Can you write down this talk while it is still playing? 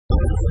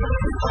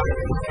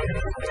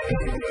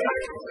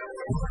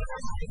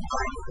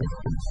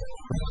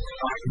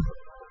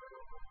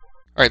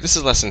Alright, this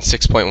is lesson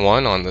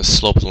 6.1 on the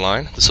slope of the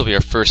line. This will be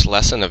our first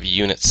lesson of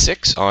Unit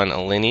 6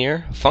 on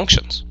linear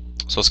functions.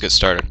 So let's get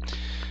started.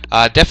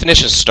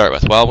 Definitions to start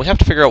with. Well, we have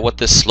to figure out what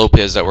this slope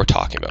is that we're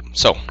talking about.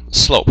 So,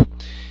 slope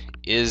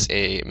is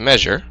a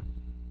measure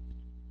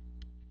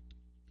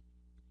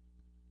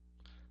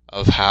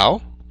of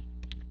how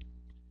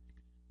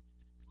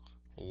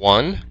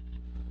one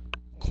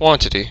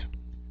quantity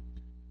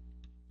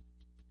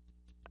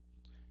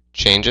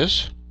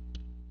changes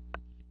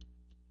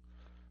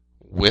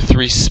with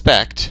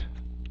respect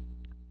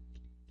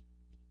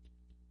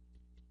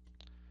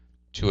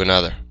to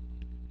another.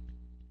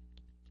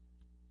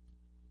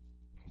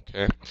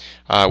 Okay,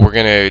 we're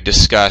going to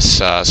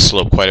discuss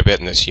slope quite a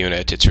bit in this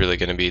unit. It's really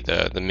going to be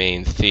the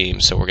main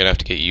theme, so we're going to have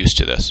to get used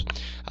to this.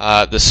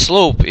 The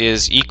slope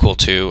is equal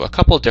to a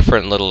couple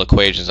different little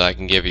equations I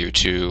can give you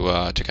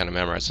to kind of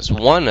memorize this.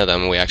 One of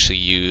them we actually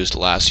used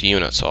last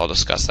unit, so I'll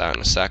discuss that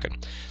in a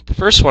second. The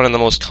first one and the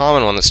most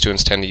common one that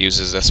students tend to use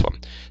is this one.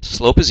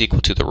 Slope is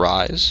equal to the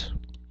rise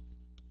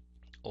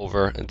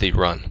over the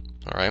run.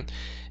 All right.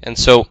 And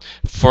so,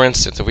 for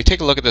instance, if we take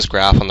a look at this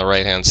graph on the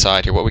right-hand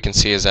side here, what we can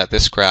see is that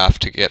this graph,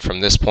 to get from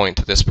this point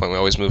to this point, we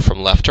always move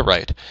from left to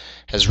right,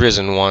 has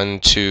risen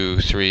 1, 2,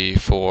 3,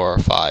 4,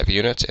 5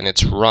 units, and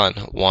it's run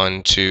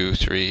 1, 2,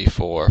 3,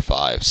 4,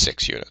 5,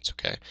 6 units.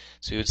 Okay,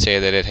 so you would say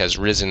that it has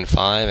risen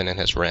 5 and it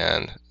has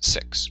ran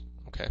 6.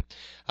 Okay.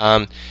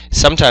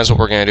 Sometimes what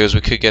we're going to do is we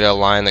could get a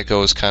line that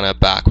goes kind of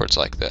backwards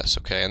like this,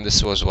 okay, and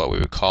this was what we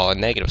would call a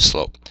negative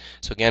slope.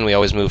 So again, we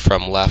always move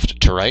from left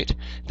to right.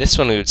 This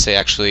one we would say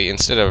actually,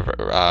 instead of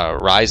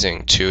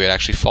rising 2, it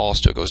actually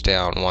falls 2, it goes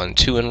down 1,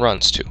 2, and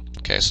runs 2.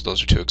 Okay, so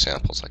those are two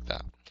examples like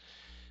that.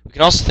 We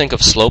can also think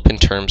of slope in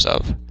terms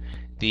of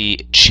the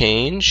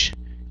change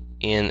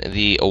in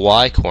the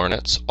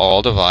y-coordinates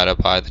all divided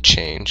by the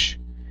change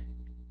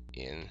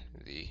in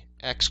the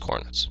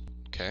x-coordinates.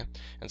 Okay,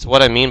 and so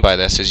what I mean by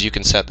this is you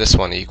can set this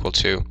one equal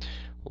to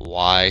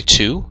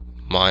y2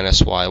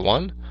 minus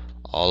y1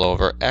 all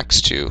over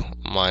x2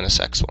 minus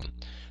x1.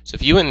 So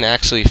if you went and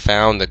actually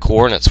found the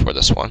coordinates for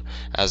this one,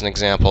 as an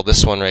example,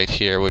 this one right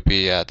here would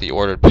be at the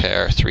ordered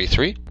pair 3,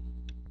 3.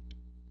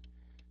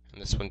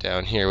 And this one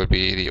down here would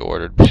be the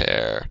ordered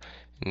pair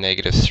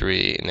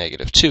 -3,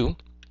 -2.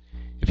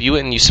 If you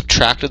went and you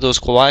subtracted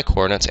those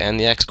y-coordinates and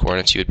the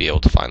x-coordinates, you would be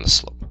able to find the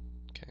slope.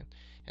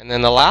 And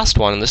then the last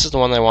one, and this is the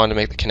one I wanted to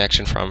make the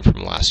connection from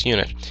last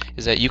unit,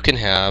 is that you can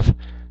have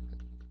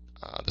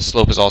the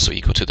slope is also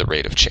equal to the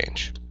rate of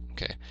change.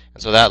 Okay,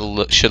 and so that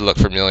should look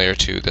familiar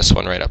to this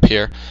one right up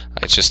here.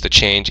 It's just the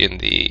change in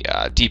the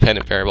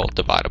dependent variable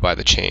divided by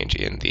the change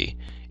in the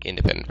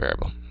independent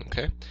variable.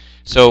 Okay,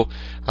 so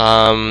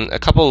a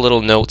couple of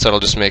little notes that I'll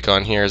just make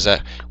on here is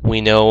that we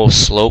know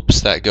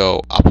slopes that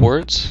go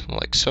upwards,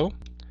 like so,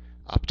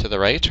 up to the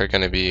right, are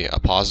going to be a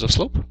positive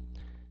slope.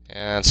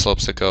 And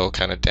slopes that go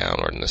kind of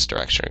downward in this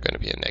direction are going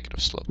to be a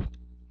negative slope.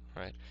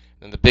 Right?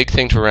 And the big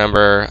thing to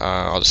remember,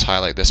 I'll just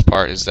highlight this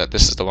part, is that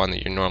this is the one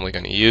that you're normally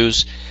going to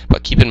use.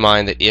 But keep in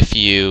mind that if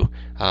you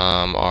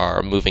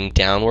are moving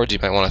downwards, you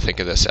might want to think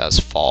of this as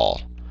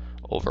fall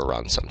over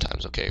run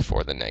sometimes, okay,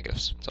 for the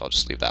negatives. So I'll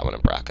just leave that one in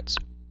brackets.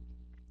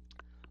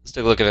 Let's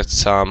take a look at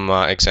some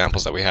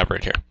examples that we have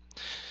right here.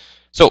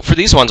 So for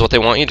these ones, what they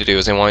want you to do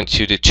is they want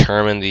you to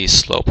determine the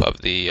slope of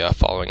the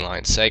following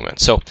line segment.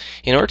 So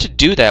in order to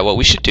do that, what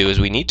we should do is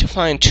we need to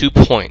find 2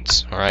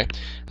 points. All right,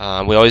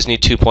 we always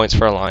need 2 points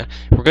for a line.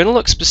 We're going to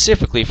look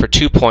specifically for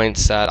 2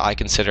 points that I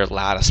consider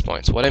lattice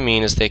points. What I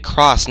mean is they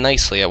cross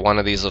nicely at one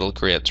of these little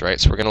grids, right?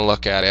 So we're going to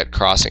look at it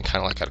crossing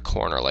kind of like at a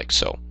corner, like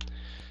so.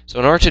 So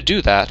in order to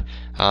do that,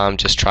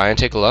 just try and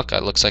take a look.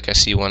 It looks like I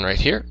see one right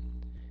here,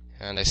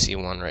 and I see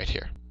one right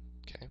here.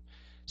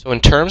 So in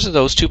terms of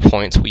those 2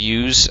 points, we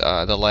use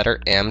the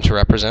letter M to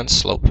represent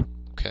slope.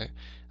 Okay,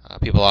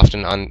 people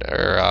often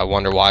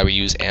wonder why we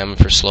use M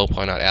for slope,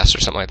 why not S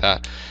or something like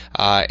that.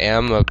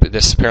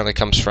 This apparently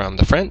comes from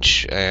the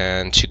French,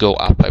 and to go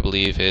up, I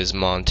believe, is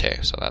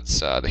monter. So that's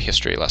the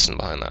history lesson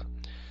behind that.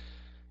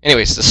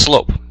 Anyways, the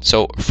slope.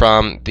 So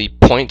from the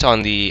point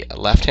on the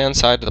left-hand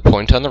side to the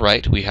point on the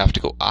right, we have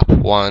to go up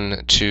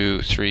 1,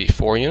 2, 3,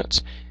 4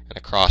 units, and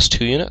across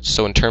 2 units.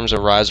 So in terms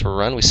of rise over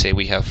run, we say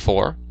we have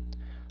 4.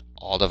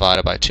 All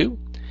divided by 2.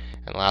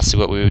 And lastly,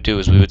 what we would do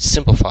is we would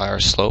simplify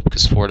our slope,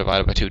 because 4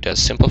 divided by 2 does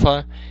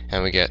simplify,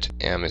 and we get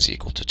m is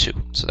equal to 2.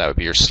 So that would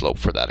be your slope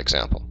for that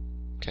example.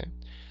 Okay.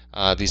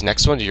 These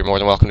next ones, you're more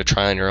than welcome to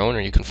try on your own, or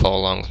you can follow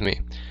along with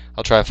me.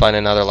 I'll try and find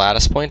another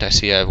lattice point. I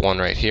see I have one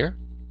right here,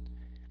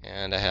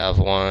 and I have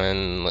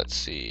one, let's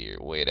see,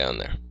 way down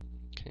there.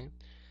 Okay.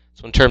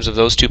 So in terms of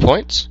those 2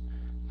 points,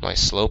 my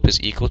slope is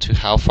equal to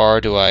how far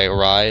do I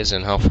rise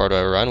and how far do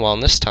I run? Well, in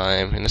this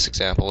time, in this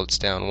example, it's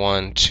down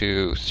 1,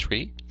 2,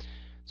 3.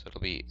 So it'll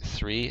be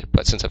 3,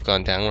 but since I've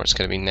gone downward, it's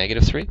going to be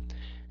 -3.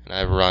 And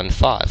I've run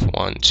 5.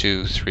 1,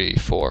 2, 3,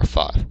 4,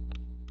 5. All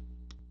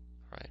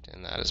right,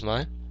 and that is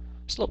my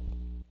slope.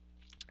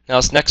 Now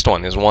this next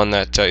one is one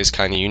that is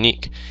kind of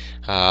unique.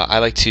 I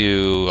like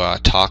to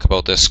talk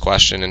about this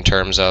question in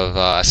terms of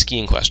a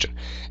skiing question.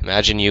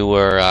 Imagine you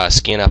were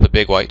skiing up a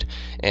big white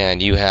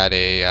and you had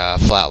a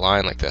flat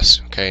line like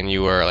this, okay, and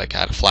you were like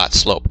at a flat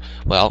slope.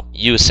 Well,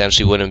 you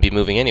essentially wouldn't be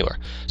moving anywhere.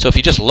 So if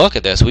you just look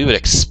at this, we would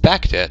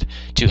expect it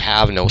to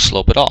have no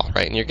slope at all,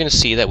 right? And you're going to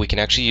see that we can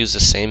actually use the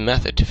same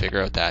method to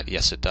figure out that,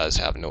 yes, it does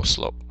have no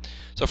slope.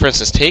 So for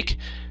instance, take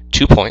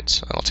 2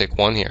 points. I'll take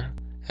one here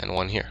and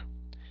one here.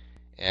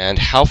 And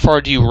how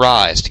far do you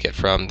rise to get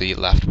from the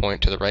left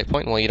point to the right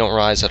point? Well, you don't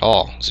rise at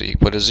all, so you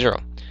put a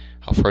 0.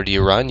 How far do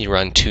you run? You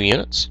run 2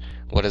 units.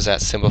 What does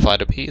that simplify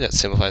to be? That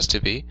simplifies to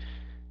be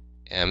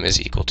m is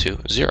equal to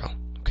 0.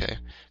 Okay,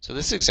 so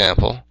this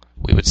example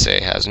we would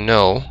say has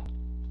no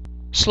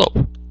slope.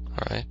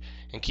 All right,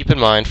 and keep in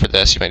mind for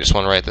this, you might just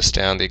want to write this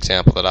down. The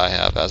example that I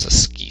have as a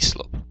ski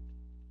slope.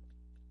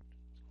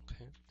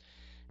 Okay.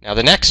 Now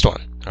the next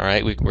one. All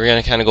right, we're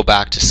going to kind of go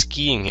back to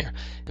skiing here.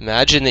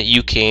 Imagine that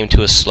you came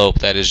to a slope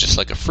that is just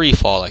like a free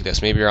fall like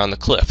this. Maybe you're on the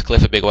cliff. The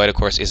cliff at Big White, of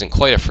course, isn't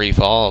quite a free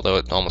fall, although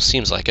it almost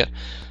seems like it.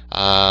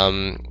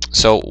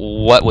 So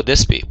what would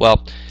this be?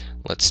 Well,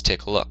 let's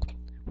take a look.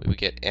 We would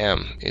get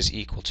m is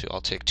equal to,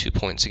 I'll take 2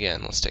 points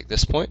again. Let's take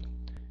this point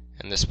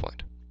and this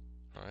point.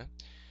 All right.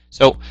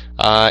 So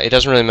it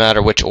doesn't really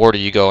matter which order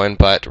you go in,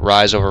 but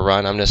rise over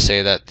run. I'm going to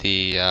say that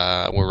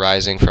we're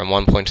rising from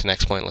 1 point to the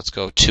next point. Let's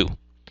go 2. All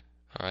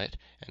right.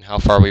 And how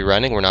far are we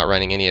running? We're not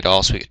running any at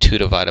all, so we get 2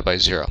 divided by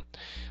 0.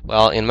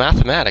 Well, in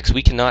mathematics,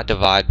 we cannot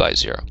divide by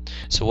 0.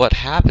 So what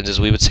happens is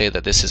we would say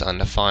that this is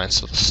undefined,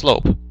 so the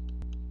slope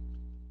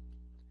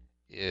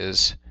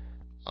is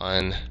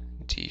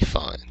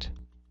undefined.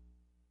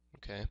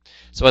 Okay.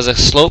 So as a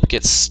slope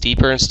gets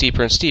steeper and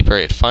steeper and steeper,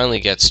 it finally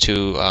gets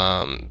to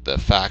the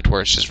fact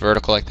where it's just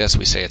vertical like this.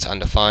 We say it's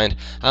undefined.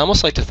 I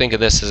almost like to think of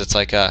this as it's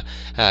like a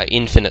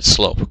infinite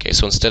slope. Okay,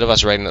 so instead of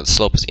us writing that the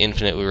slope is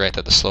infinite, we write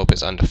that the slope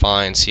is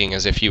undefined, seeing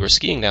as if you were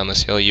skiing down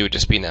this hill, you would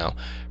just be now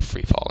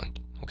free falling.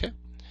 Okay,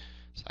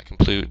 so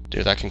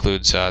that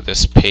concludes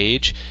this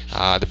page.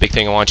 The big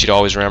thing I want you to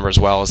always remember as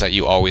well is that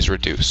you always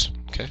reduce.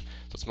 Okay,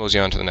 let's mosey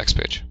on to the next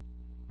page.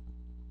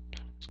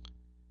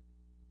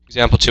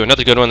 Example 2,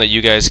 another good one that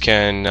you guys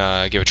can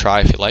give a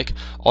try if you like.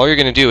 All you're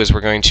going to do is we're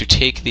going to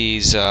take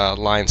these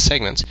line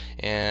segments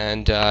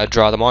and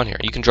draw them on here.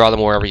 You can draw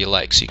them wherever you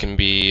like, so you can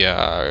be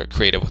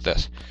creative with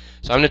this.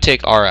 So I'm going to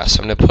take RS.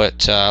 I'm going to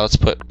put, let's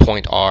put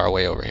point R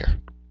way over here.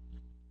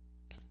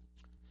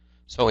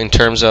 So in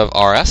terms of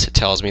RS, it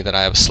tells me that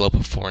I have a slope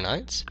of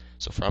 4/9.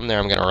 So from there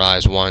I'm going to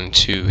rise 1,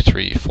 2,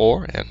 3,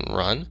 4 and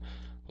run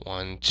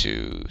 1,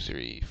 2,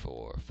 3,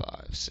 4,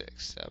 5,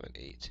 6, 7,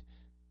 8,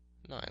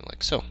 9,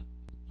 like so.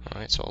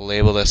 Alright, so I'll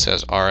label this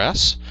as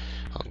RS.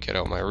 I'll get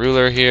out my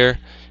ruler here,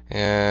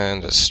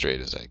 and as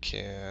straight as I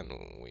can,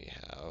 we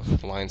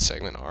have line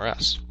segment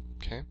RS.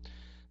 Okay,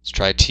 let's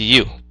try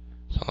TU.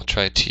 So I'll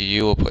try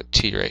TU, we'll put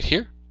T right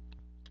here.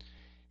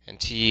 And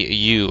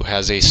TU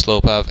has a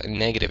slope of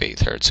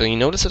 -8/3. So you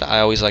notice that I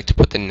always like to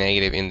put the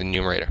negative in the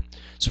numerator.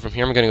 So from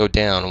here I'm going to go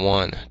down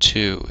 1,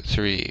 2,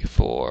 3,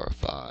 4,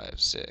 5,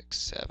 6,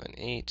 7,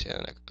 8,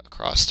 and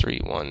across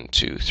 3, 1,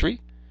 2, 3.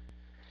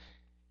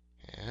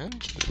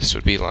 And this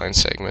would be line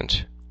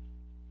segment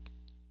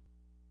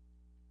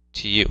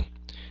TU.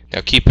 Now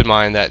keep in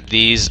mind that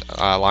these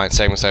line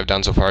segments I've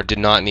done so far did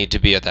not need to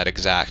be at that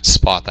exact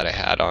spot that I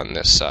had on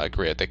this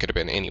grid. They could have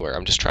been anywhere.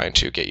 I'm just trying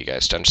to get you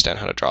guys to understand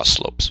how to draw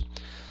slopes.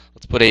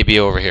 Let's put AB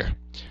over here.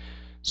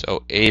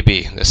 So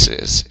AB,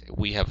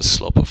 we have a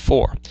slope of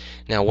 4.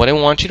 Now what I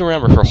want you to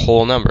remember for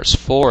whole numbers,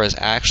 4 is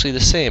actually the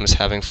same as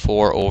having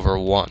 4 over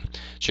 1.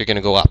 So you're going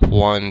to go up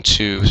 1,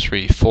 2,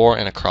 3, 4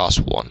 and across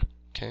 1.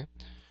 Okay?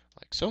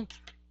 So, and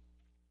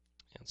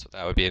so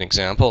that would be an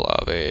example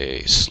of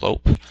a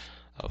slope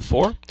of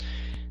 4.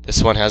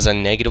 This one has a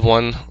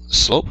 -1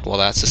 slope. Well,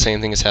 that's the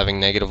same thing as having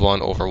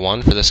 -1 over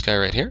 1 for this guy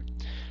right here.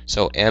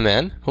 So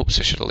MN, oops,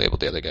 I should have labeled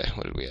the other guy.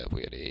 What did we have?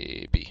 We had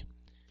AB.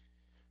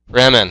 For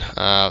MN,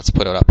 let's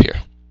put it up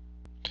here.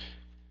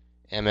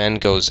 MN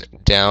goes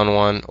down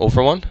 1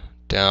 over 1,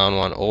 down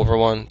 1 over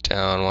 1,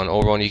 down 1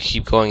 over 1. You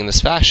keep going in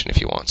this fashion if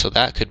you want. So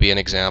that could be an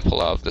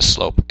example of the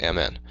slope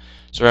MN.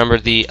 So remember,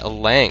 the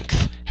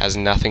length has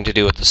nothing to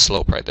do with the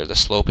slope right there. The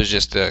slope is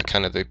just the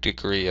kind of the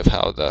degree of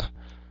how the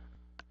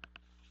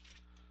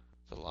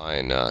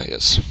line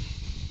is.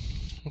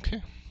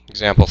 Okay,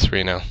 example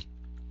 3 now.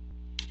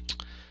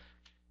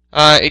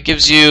 It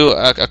gives you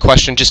a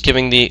question just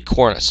giving the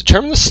coordinates.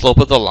 Determine the slope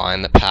of the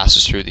line that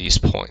passes through these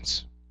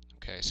points.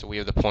 Okay, so we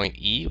have the point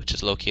E, which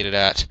is located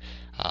at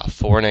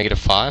 4,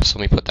 -5. So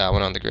let me put that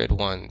one on the grid.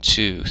 1,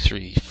 2,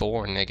 3,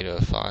 4,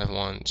 -5.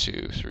 1,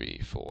 2, 3,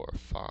 4,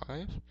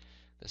 5.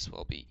 This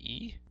will be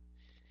E.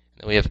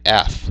 And then we have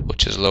F,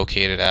 which is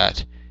located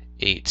at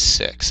 8,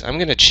 6. I'm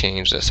going to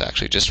change this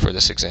actually just for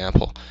this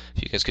example.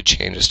 If you guys could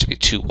change this to be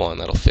 2, 1,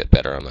 that'll fit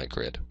better on my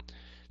grid.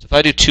 So if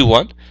I do 2,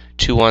 1,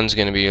 2, 1 is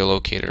going to be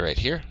located right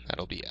here.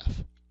 That'll be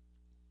F.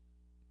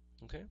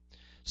 Okay.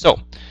 So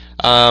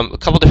a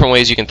couple different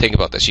ways you can think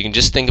about this. You can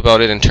just think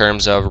about it in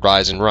terms of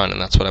rise and run, and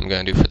that's what I'm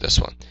going to do for this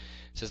one.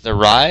 It says the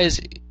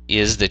rise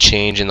is the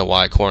change in the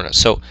y coordinate.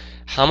 So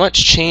how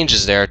much change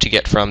is there to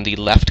get from the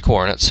left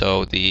coordinate,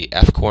 so the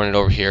F coordinate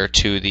over here,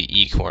 to the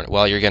E coordinate?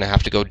 Well, you're going to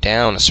have to go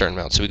down a certain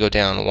amount. So we go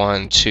down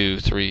 1, 2,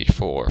 3,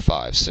 4,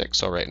 5,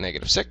 6. All right,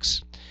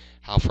 -6.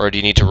 How far do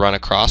you need to run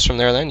across from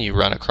there then? You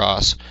run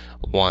across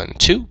 1,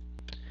 2.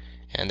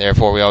 And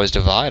therefore we always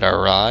divide our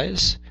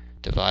rise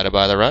divided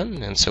by the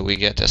run. And so we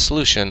get a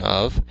solution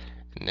of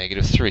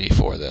 -3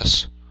 for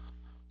this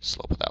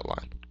slope of that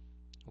line.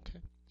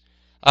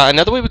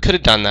 Another way we could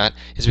have done that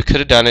is we could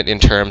have done it in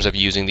terms of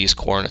using these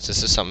coordinates.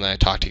 This is something that I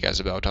talked to you guys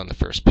about on the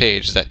first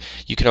page, is that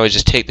you can always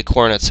just take the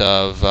coordinates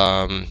of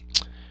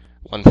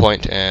one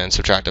point and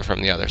subtract it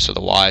from the other. So the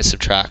y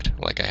subtract,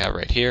 like I have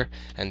right here,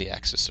 and the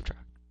x is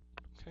subtract.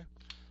 Okay.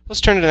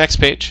 Let's turn to the next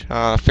page.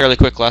 Fairly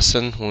quick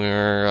lesson.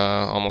 We're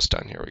almost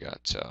done here. We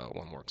got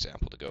one more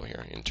example to go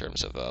here in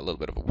terms of a little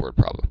bit of a word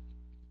problem.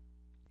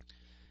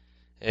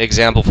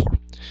 Example 4.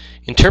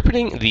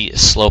 Interpreting the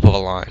slope of a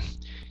line.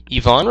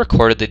 Yvonne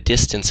recorded the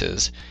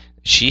distances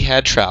she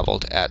had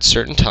traveled at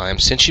certain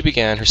times since she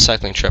began her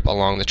cycling trip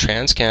along the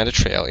Trans-Canada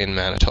Trail in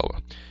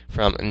Manitoba,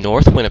 from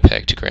North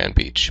Winnipeg to Grand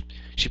Beach.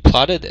 She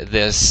plotted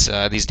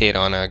these data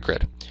on a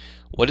grid.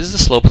 What is the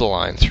slope of the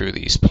line through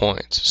these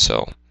points?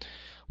 So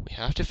we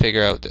have to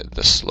figure out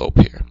the slope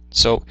here.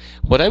 So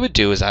what I would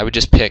do is I would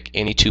just pick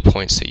any 2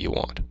 points that you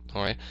want.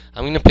 All right,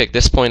 I'm going to pick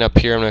this point up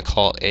here. I'm going to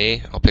call it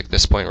A. I'll pick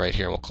this point right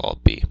here, and we'll call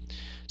it B.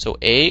 So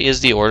A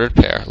is the ordered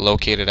pair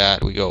located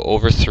at, we go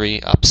over 3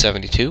 up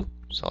 72.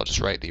 So I'll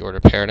just write the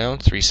ordered pair down,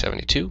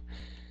 372.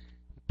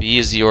 B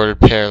is the ordered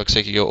pair, looks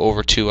like you go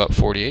over 2 up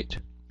 48,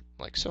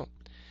 like so.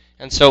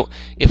 And so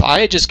if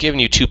I had just given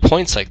you 2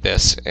 points like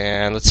this,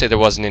 and let's say there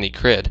wasn't any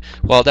grid,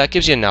 well, that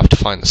gives you enough to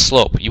find the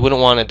slope. You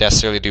wouldn't want to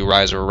necessarily do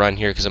rise or run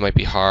here because it might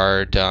be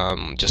hard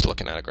just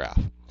looking at a graph.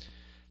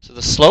 So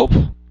the slope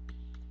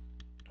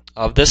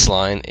of this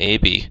line,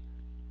 AB,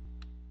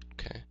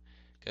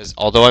 because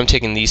although I'm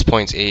taking these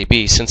points A,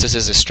 B, since this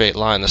is a straight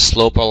line, the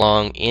slope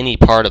along any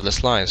part of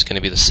this line is going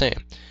to be the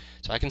same.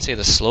 So I can say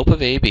the slope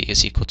of AB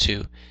is equal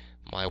to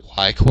my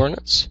y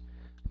coordinates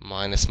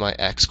minus my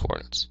x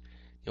coordinates.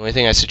 The only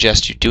thing I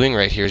suggest you doing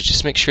right here is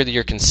just make sure that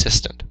you're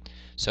consistent.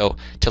 So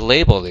to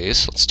label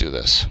these, let's do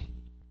this.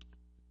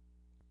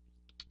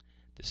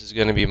 This is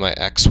going to be my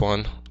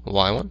x1,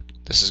 y1.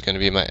 This is going to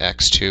be my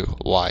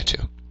x2,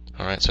 y2.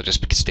 All right, so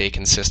just stay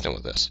consistent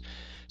with this.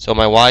 So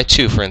my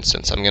y2, for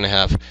instance, I'm going to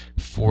have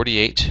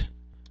 48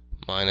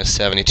 minus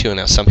 72.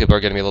 Now some people are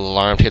going to be a little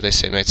alarmed here.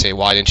 They might say,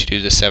 why didn't you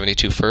do the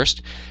 72 first?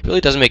 It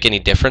really doesn't make any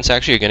difference,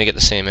 actually. You're going to get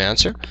the same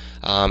answer.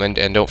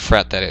 And don't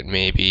fret that it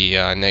may be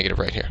negative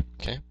right here.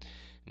 Okay.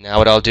 Now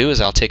what I'll do is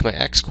I'll take my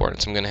x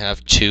coordinates. I'm going to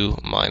have 2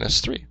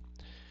 minus 3.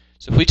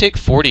 So if we take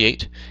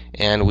 48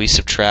 and we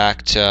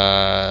subtract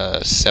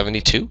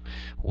 72,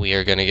 we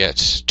are going to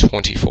get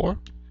 24.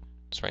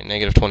 That's right,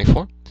 negative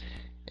 24.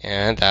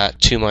 And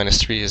that 2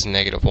 minus 3 is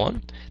negative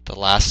 1. The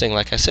last thing,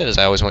 like I said, is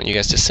I always want you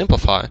guys to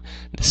simplify.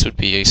 This would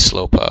be a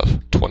slope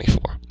of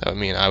 24. That would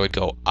mean I would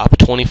go up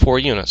 24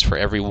 units for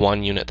every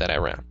 1 unit that I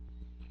ran.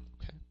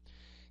 Okay.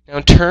 Now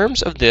in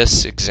terms of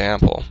this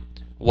example,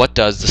 what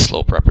does the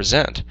slope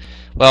represent?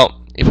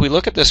 Well, if we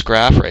look at this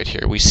graph right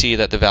here, we see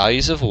that the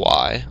values of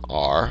y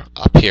are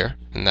up here,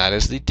 and that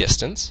is the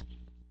distance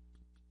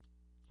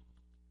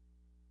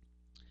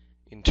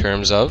in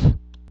terms of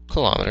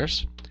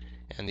kilometers,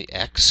 and the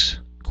x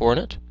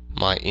coordinate,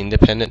 my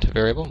independent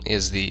variable,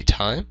 is the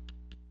time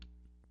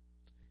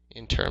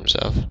in terms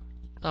of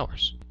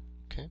hours.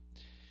 Okay.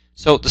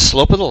 So the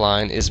slope of the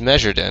line is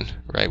measured in,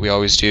 right? We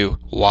always do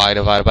y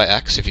divided by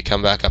x if you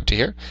come back up to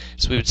here.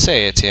 So we would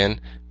say it's in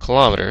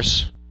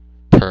kilometers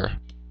per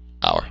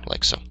hour,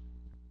 like so.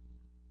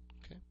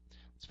 Okay.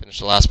 Let's finish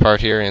the last part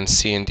here in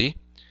C and D.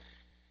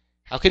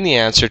 How can the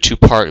answer to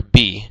part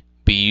B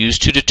be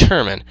used to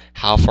determine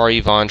how far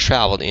Yvonne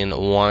traveled in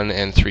 1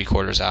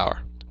 3/4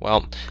 hour?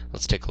 Well,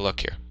 let's take a look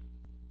here.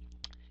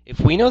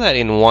 If we know that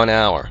in 1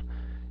 hour,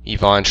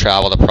 Yvonne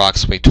traveled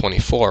approximately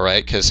 24,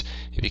 right? Because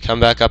if you come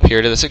back up here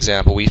to this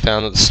example, we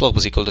found that the slope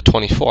was equal to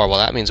 24. Well,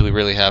 that means we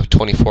really have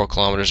 24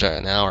 kilometers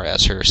an hour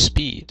as her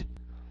speed.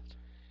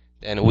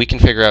 Then we can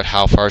figure out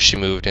how far she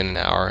moved in an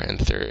hour and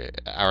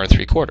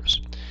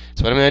 3/4.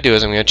 So what I'm going to do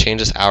is I'm going to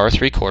change this hour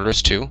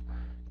 3/4 to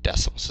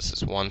decimals. This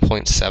is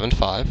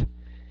 1.75.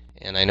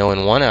 And I know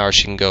in 1 hour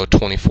she can go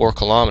 24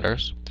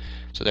 kilometers.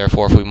 So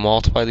therefore, if we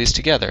multiply these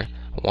together,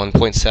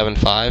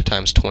 1.75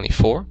 times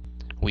 24,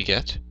 we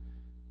get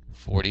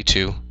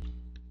 42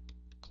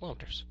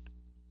 kilometers.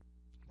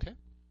 Okay.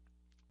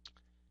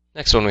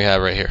 Next one we have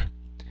right here.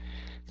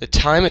 The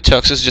time it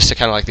took, so this is just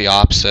kind of like the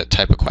opposite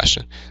type of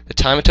question. The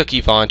time it took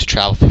Yvonne to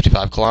travel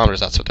 55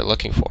 kilometers, that's what they're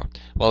looking for.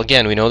 Well,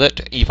 again, we know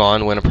that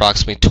Yvonne went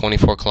approximately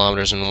 24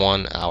 kilometers in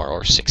 1 hour,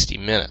 or 60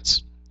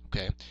 minutes.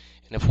 Okay.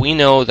 And if we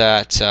know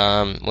that,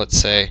 let's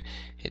say,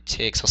 it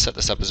takes, I'll set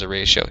this up as a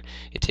ratio,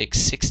 it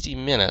takes 60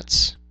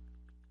 minutes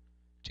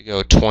to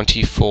go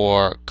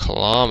 24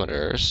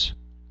 kilometers,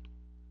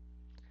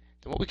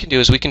 then what we can do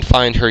is we can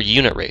find her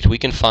unit rate. We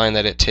can find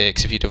that it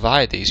takes, if you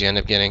divide these, you end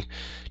up getting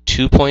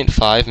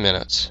 2.5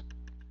 minutes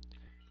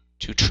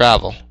to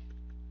travel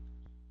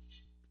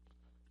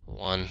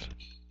 1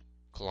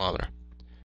 kilometer.